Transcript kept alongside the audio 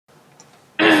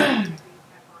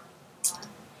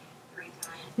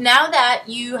Now that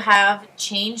you have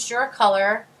changed your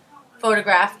color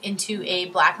photograph into a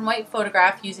black and white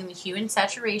photograph using the hue and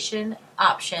saturation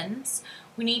options,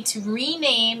 we need to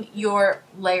rename your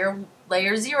layer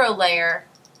 0 layer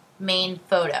main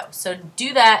photo. So to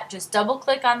do that, just double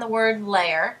click on the word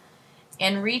layer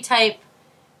and retype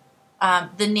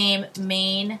the name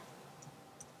main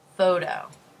photo.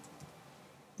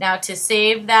 Now to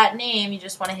save that name, you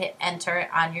just want to hit enter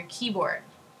on your keyboard.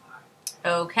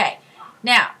 Okay,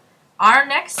 now our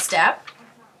next step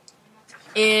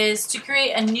is to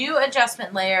create a new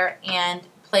adjustment layer and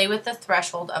play with the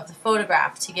threshold of the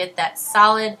photograph to get that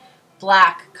solid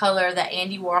black color that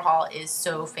Andy Warhol is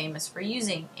so famous for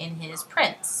using in his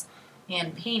prints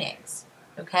and paintings.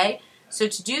 Okay, so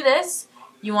to do this,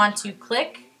 you want to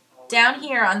click down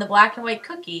here on the black and white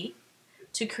cookie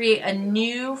to create a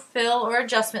new fill or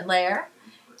adjustment layer.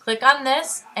 Click on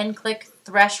this and click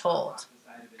threshold.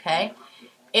 Okay,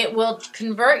 it will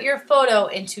convert your photo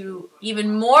into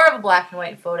even more of a black and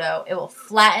white photo. It will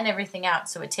flatten everything out,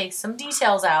 so it takes some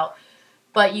details out,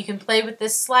 but you can play with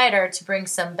this slider to bring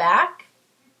some back,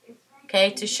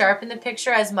 okay, to sharpen the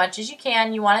picture as much as you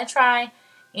can. You want to try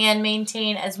and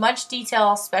maintain as much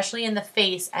detail, especially in the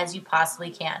face, as you possibly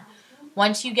can.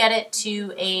 Once you get it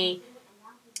to a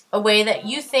way that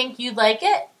you think you'd like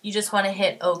it, you just want to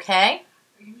hit OK.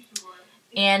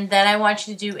 And then I want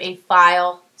you to do a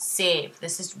file save.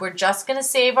 We're just going to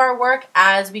save our work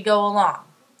as we go along.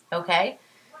 Okay?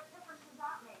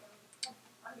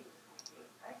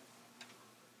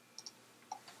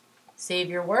 Save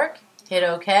your work. Hit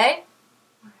OK.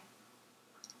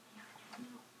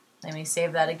 Let me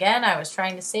save that again. I was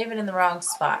trying to save it in the wrong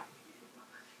spot.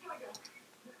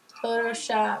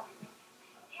 Photoshop.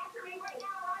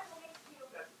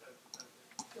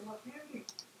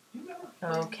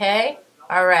 Okay.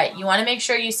 All right. You want to make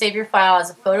sure you save your file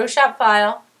as a Photoshop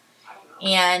file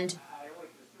and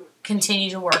continue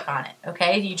to work on it.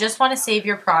 Okay. You just want to save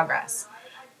your progress.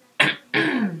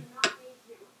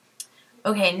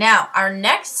 Okay. Now, our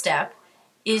next step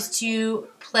is to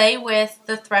play with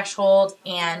the threshold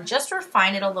and just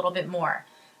refine it a little bit more.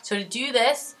 So to do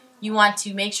this, you want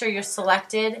to make sure you're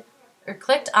selected or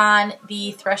clicked on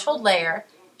the threshold layer.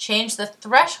 Change the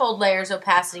threshold layer's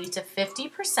opacity to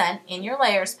 50% in your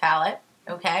layers palette,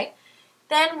 okay?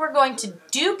 Then we're going to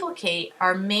duplicate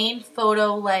our main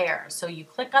photo layer. So you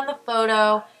click on the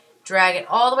photo, drag it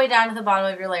all the way down to the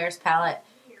bottom of your layers palette,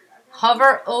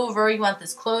 hover over, you want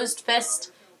this closed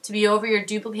fist to be over your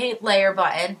duplicate layer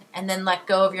button, and then let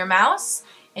go of your mouse,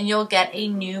 and you'll get a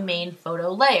new main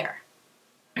photo layer.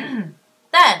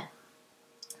 Then,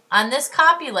 on this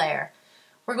copy layer,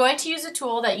 we're going to use a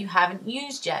tool that you haven't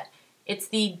used yet. It's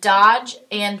the Dodge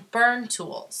and Burn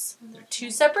tools. They're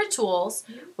two separate tools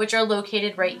which are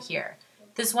located right here.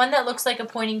 This one that looks like a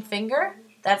pointing finger,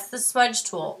 that's the smudge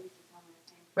tool.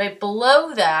 Right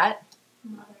below that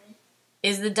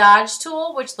is the Dodge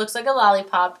tool, which looks like a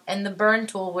lollipop, and the Burn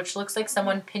tool, which looks like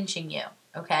someone pinching you.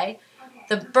 Okay?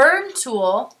 The Burn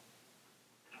tool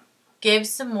gives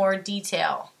some more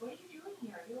detail,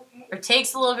 or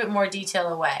takes a little bit more detail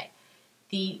away.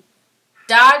 The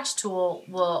Dodge tool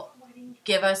will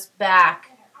give us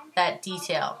back that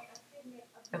detail.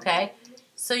 Okay?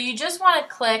 So you just want to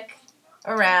click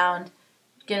around,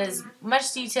 get as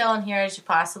much detail in here as you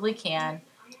possibly can.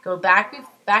 Go back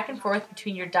and forth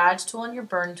between your Dodge tool and your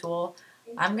Burn tool.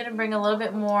 I'm going to bring a little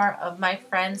bit more of my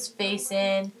friend's face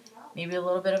in, maybe a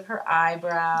little bit of her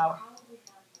eyebrow.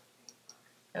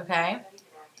 Okay?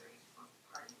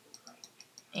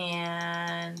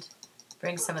 And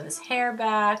bring some of this hair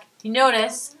back. You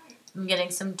notice I'm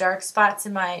getting some dark spots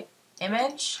in my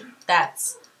image.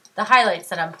 That's the highlights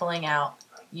that I'm pulling out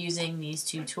using these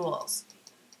two tools.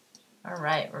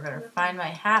 Alright, we're going to refine my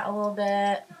hat a little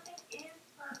bit.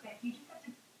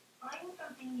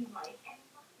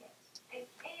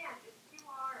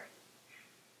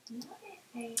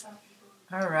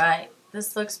 Alright,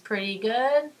 this looks pretty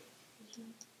good.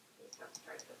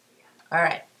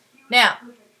 Alright, now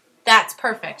that's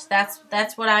perfect.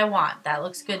 That's what I want. That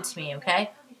looks good to me,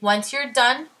 okay? Once you're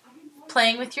done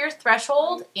playing with your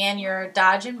threshold and your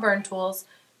Dodge and Burn tools,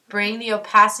 bring the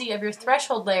opacity of your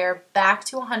threshold layer back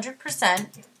to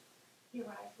 100%.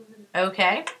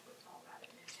 Okay?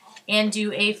 And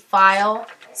do a file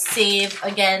save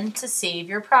again to save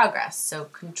your progress. So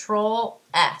Control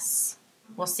S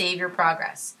will save your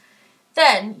progress.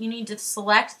 Then you need to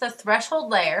select the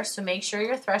threshold layer, so make sure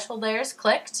your threshold layer is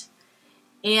clicked.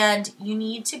 And you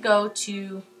need to go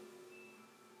to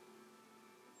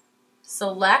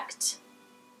Select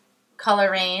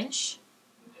Color Range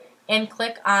and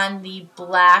click on the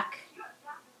black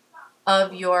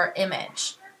of your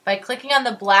image. By clicking on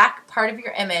the black part of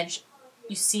your image,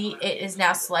 you see it is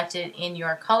now selected in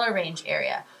your color range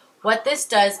area. What this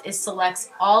does is selects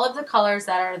all of the colors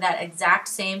that are that exact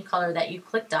same color that you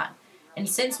clicked on. And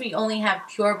since we only have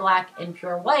pure black and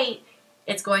pure white,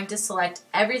 it's going to select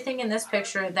everything in this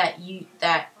picture that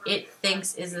it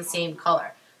thinks is the same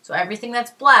color. So everything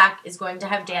that's black is going to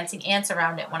have dancing ants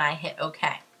around it when I hit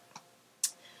OK.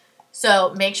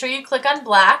 So make sure you click on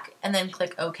black and then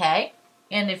click OK.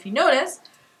 And if you notice,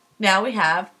 now we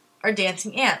have our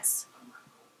dancing ants.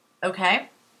 Okay?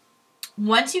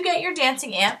 Once you get your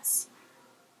dancing ants,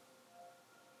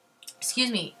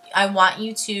 I want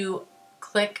you to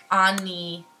click on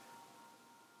the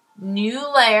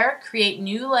new layer, create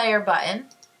new layer button.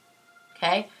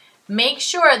 Okay? Make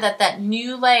sure that that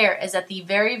new layer is at the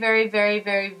very, very, very,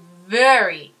 very,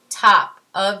 very top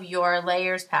of your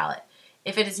layers palette.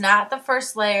 If it is not the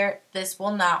first layer, this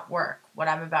will not work. What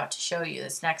I'm about to show you,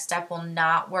 this next step will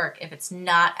not work if it's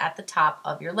not at the top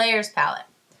of your layers palette.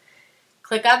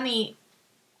 Click on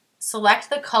select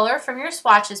the color from your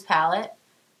swatches palette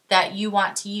that you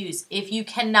want to use. If you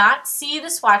cannot see the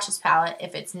swatches palette,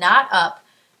 if it's not up,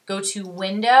 go to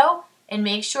Window and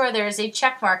make sure there is a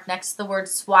check mark next to the word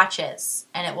swatches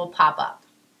and it will pop up.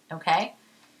 Okay?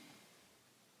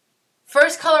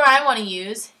 First color I want to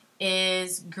use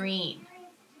is green.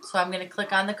 So I'm going to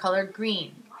click on the color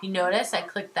green. You notice I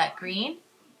clicked that green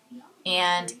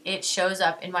and it shows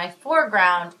up in my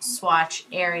foreground swatch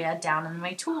area down in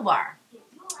my toolbar.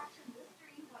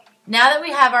 Now that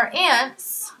we have our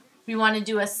ants, we want to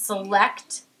do a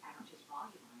select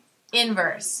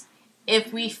inverse.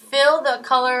 If we fill the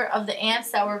color of the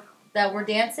ants that were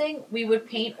dancing, we would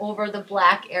paint over the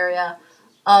black area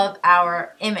of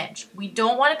our image. We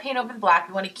don't want to paint over the black,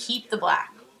 we want to keep the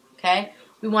black. Okay?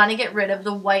 We want to get rid of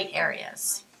the white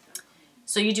areas.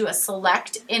 So you do a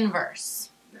select inverse.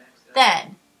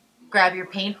 Then grab your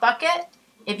paint bucket.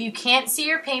 If you can't see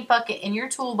your paint bucket in your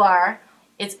toolbar,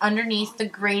 it's underneath the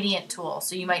gradient tool.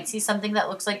 So you might see something that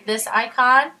looks like this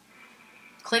icon.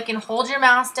 Click and hold your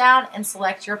mouse down and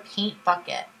select your paint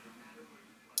bucket.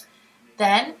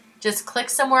 Then just click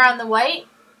somewhere on the white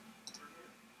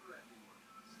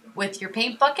with your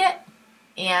paint bucket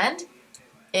and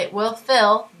it will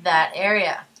fill that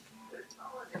area.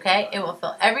 Okay, it will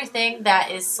fill everything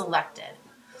that is selected.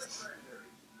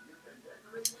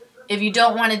 If you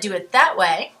don't want to do it that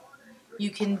way, you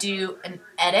can do an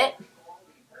edit,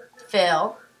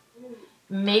 fill,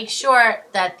 make sure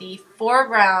that the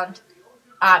foreground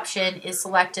option is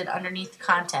selected underneath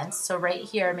contents. So right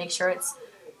here, make sure it's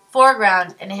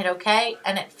foreground and hit OK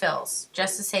and it fills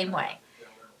just the same way.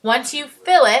 Once you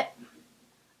fill it,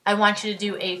 I want you to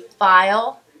do a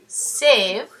file,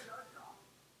 save,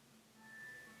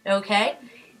 okay?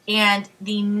 And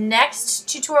the next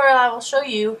tutorial I will show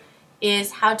you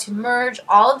is how to merge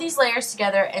all of these layers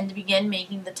together and to begin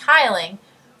making the tiling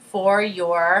for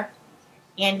your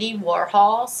Andy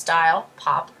Warhol style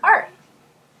pop art.